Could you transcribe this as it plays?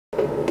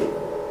They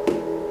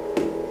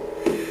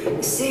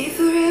say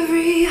for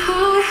every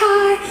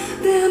high,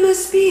 there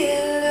must be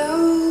a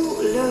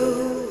low.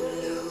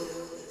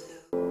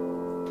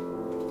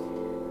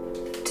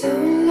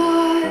 Don't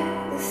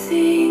like the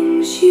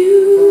things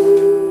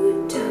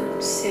you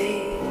don't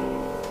say,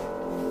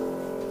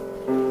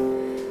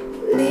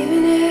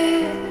 leaving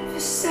it for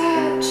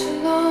such a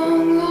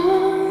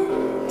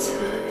long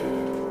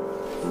time.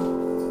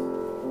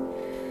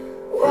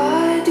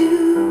 Why do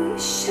you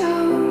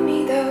show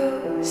me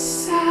those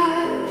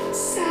sad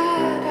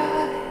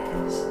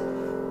eyes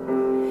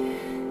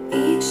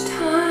each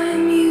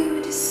time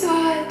you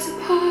decide to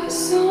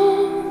pass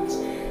on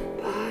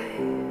by?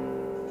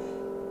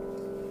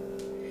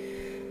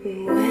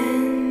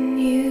 When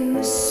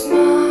you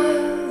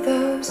smile,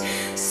 those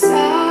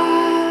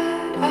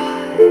sad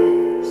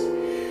eyes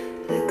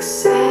look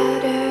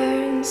sadder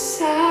and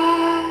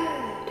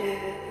sadder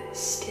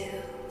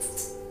still.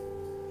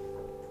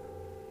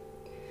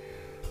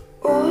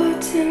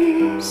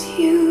 Autumn's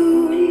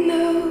you in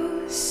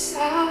those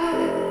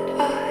sad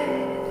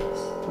eyes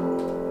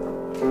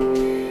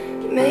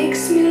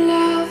makes me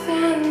laugh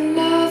and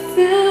love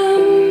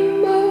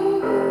them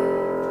more.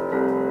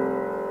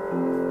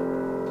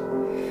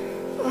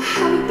 I'll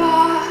have a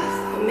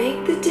bath, I'll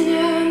make the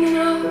dinner, and then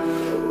I'll go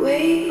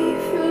away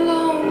for a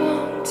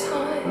long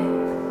time.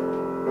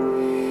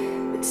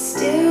 But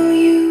still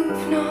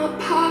you've not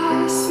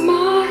passed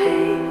my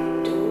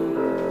door.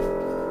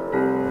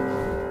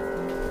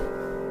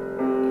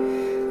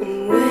 And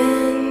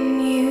when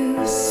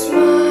you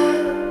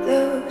smile,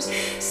 those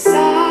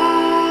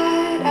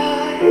sad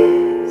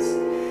eyes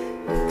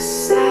look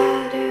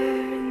sadder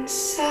and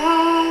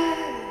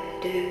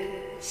sadder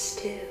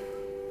still.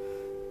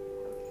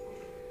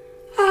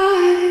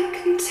 I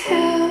can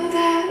tell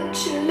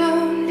that you're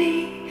lonely,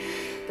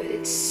 but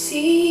it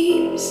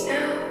seems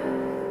now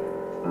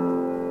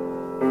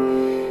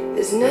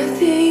there's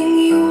nothing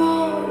you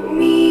want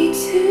me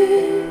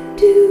to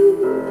do.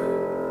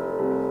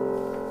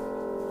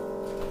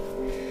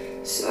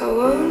 So I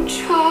won't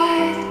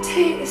try to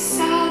take the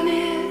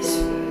sadness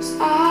from those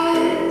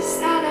eyes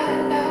that I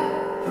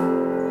love.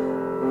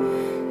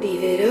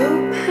 Leave it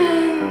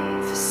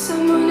open for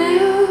someone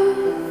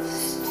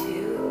else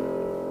too.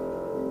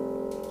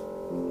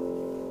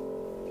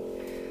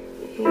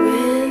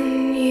 When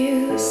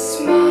you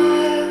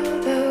smile,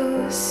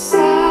 those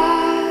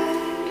sad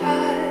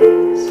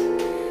eyes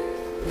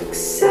look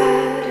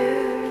sadder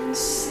and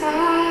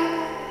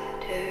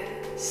sadder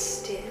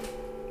still.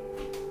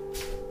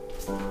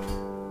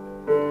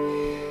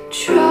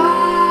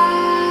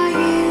 Trying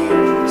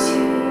to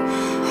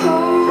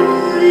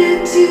hold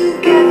it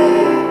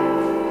together,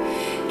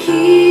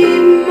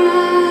 keep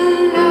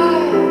my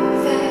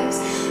love as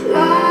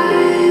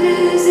light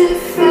as a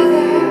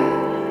feather.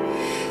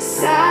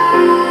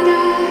 Sad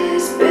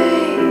eyes,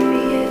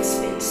 baby, it's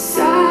been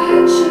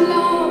such a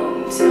long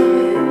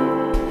time.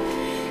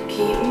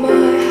 Keep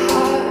my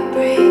heart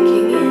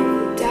breaking in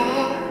the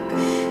dark,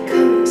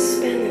 come and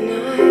spend the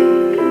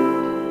night.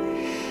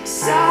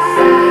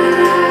 Sad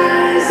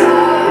eyes,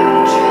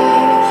 I'm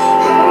trying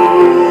to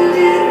hold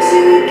it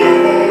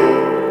together.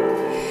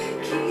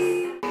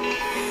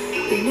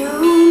 You know,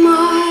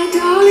 my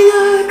darling,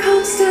 I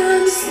can't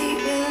stand to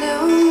sleep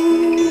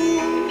alone.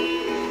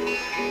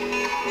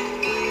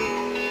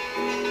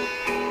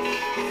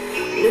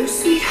 No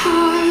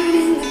sweetheart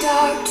in the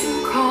dark to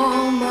call